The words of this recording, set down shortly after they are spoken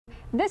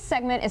This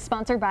segment is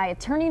sponsored by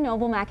Attorney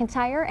Noble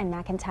McIntyre and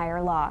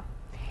McIntyre Law.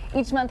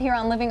 Each month here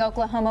on Living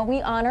Oklahoma,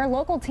 we honor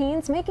local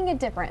teens making a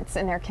difference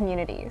in their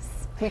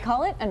communities. We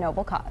call it a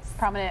noble cause.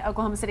 Prominent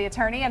Oklahoma City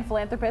attorney and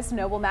philanthropist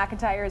Noble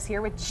McIntyre is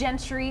here with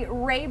Jentri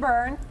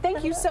Rayburn.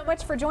 Thank you so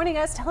much for joining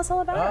us. Tell us all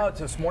about her.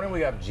 This morning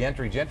we have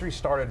Jentri. Jentri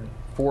started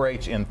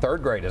 4-H in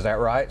 3rd grade, is that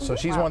right? So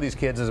she's one of these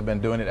kids that has been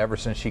doing it ever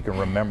since she can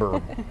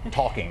remember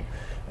talking.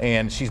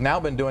 And she's now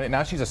been doing it,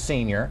 now she's a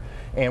senior.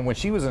 And when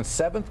she was in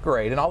 7th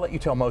grade, and I'll let you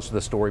tell most of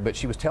the story, but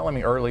she was telling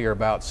me earlier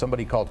about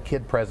somebody called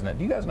Kid President.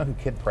 Do you guys know who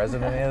Kid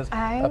President is?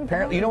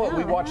 Apparently, you know what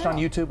we watched on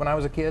YouTube when I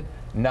was a kid?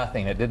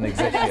 Nothing. It didn't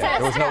exist yet.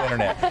 There was no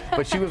internet.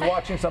 But she was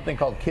watching something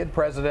called Kid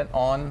President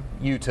on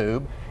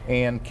YouTube.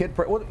 And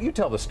well, you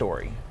tell the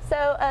story.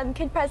 So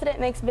Kid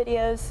President makes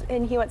videos,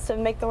 and he wants to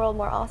make the world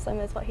more awesome,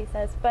 is what he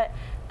says. But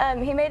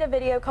he made a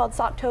video called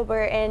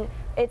Socktober, and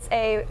it's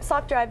a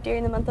sock drive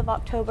during the month of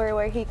October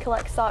where he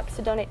collects socks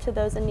to donate to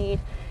those in need.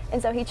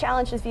 And so he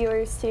challenged his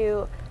viewers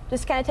to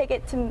just kind of take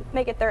it to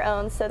make it their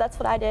own. So that's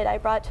what I did. I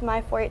brought it to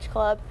my 4-H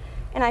club,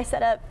 and I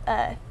set up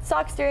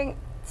socks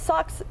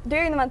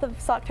during the month of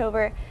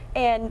Socktober,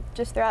 and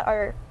just throughout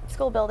our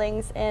school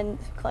buildings, and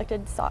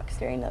collected socks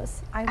during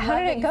those. How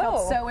did it go? You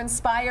felt so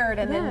inspired,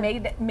 and then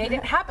made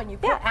it happen. You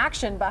put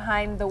action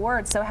behind the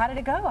words. So how did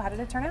it go? How did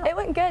it turn out? It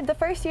went good. The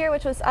first year,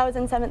 which was I was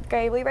in 7th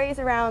grade, we raised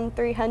around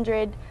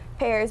 300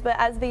 pairs. But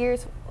as the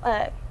years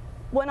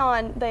went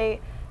on, the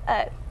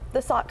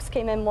socks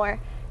came in more.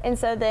 And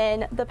so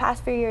then the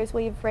past few years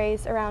we've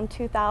raised around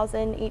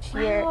 2,000 each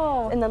year.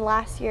 And then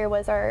last year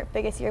was our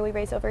biggest year. We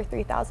raised over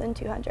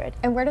 3,200.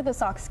 And where do the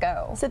socks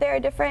go? So there are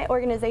different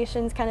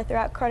organizations kind of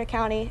throughout Carter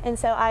County. And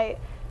so I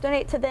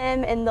donate to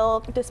them, and they'll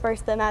disperse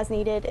them as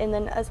needed, and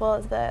then as well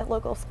as the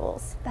local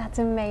schools. That's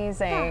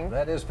amazing. Yeah.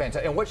 That is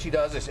fantastic. And what she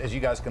does is, as you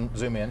guys can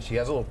zoom in, she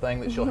has a little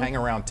thing that she'll hang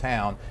around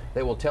town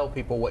that will tell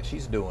people what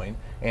she's doing.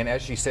 And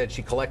as she said,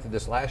 she collected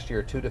this last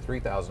year, 2,000 to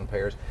 3,000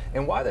 pairs.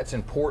 And why that's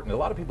important, a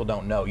lot of people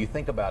don't know. You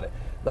think about it,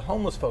 the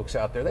homeless folks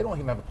out there, they don't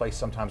even have a place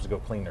sometimes to go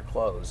clean their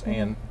clothes.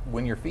 And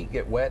when your feet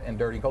get wet and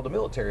dirty and cold, the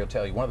military will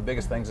tell you, one of the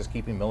biggest things is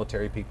keeping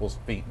military people's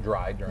feet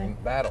dry during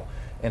battle.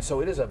 And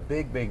so it is a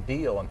big, big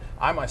deal. And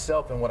I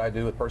myself, in what I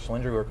do with personal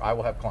injury work, I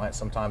will have clients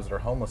sometimes that are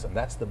homeless, and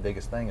that's the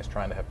biggest thing, is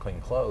trying to have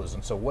clean clothes.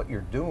 And so what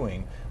you're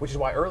doing, which is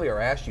why earlier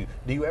I asked you,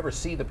 do you ever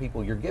see the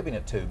people you're giving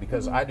it to?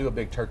 Because I do a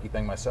big turkey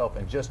thing myself,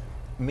 and just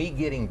me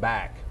getting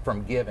back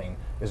from giving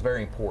is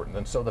very important.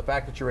 And so the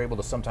fact that you're able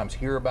to sometimes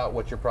hear about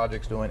what your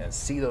project's doing and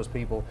see those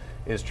people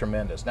is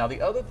tremendous. Now the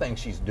other thing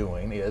she's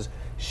doing is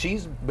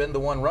she's been the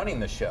one running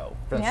the show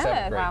from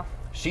 7th grade. Wow.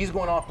 She's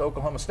going off to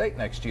Oklahoma State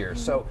next year.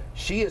 So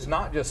she is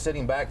not just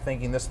sitting back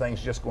thinking this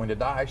thing's just going to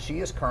die.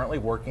 She is currently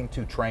working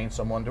to train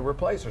someone to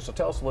replace her. So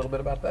tell us a little bit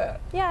about that.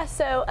 Yeah,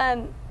 so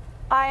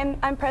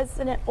I'm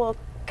president, well,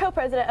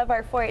 co-president of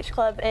our 4-H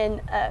club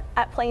in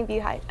at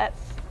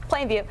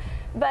Plainview.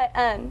 But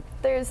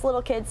there's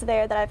little kids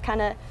there that I've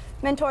kind of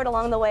mentored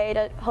along the way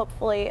to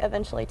hopefully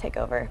eventually take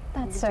over.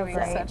 That's so doing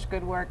great. Such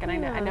good work, and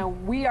I know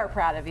we are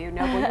proud of you.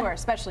 Noble, you are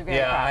especially very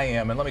proud. Yeah, I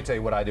am, and let me tell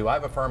you what I do. I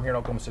have a firm here in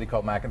Oklahoma City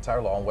called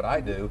McIntyre Law, and what I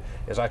do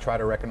is I try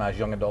to recognize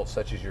young adults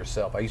such as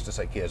yourself. I used to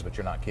say kids, but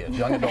you're not kids.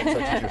 Young adults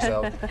such as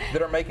yourself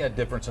that are making a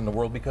difference in the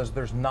world, because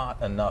there's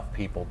not enough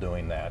people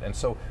doing that. And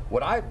so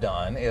what I've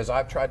done is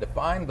I've tried to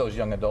find those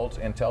young adults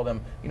and tell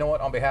them, you know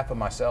what, on behalf of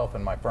myself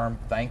and my firm,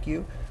 thank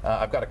you.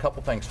 I've got a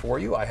couple things for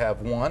you. I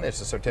have one,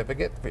 it's a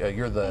certificate.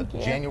 You're the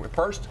January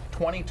 1st,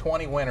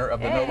 2020 winner of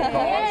the Noble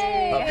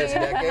Cause of this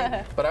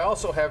decade. But I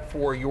also have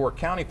for your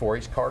county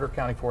 4-H, Carter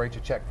County 4-H, a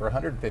check for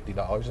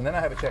 $150, and then I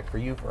have a check for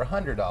you for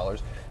 $100. And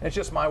it's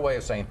just my way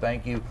of saying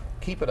thank you.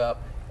 Keep it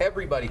up.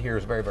 Everybody here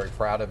is very, very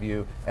proud of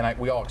you, and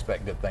we all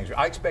expect good things.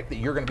 I expect that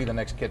you're going to be the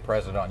next Kid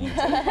President on YouTube.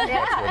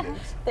 That's what it is.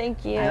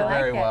 Thank you. You're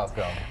very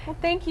welcome. Well,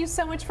 thank you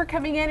so much for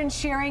coming in and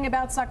sharing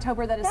about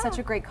Socktober. That is such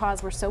a great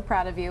cause. We're so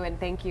proud of you, and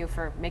thank you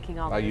for making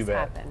all of this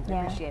happen. We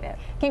appreciate it.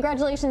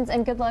 Congratulations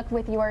and good luck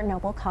with your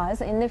noble cause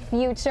in the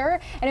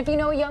future. And if you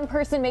know a young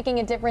person making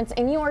a difference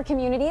in your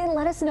community,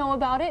 let us know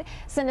about it.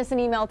 Send us an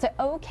email to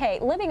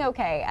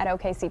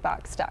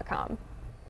livingok@okcbox.com.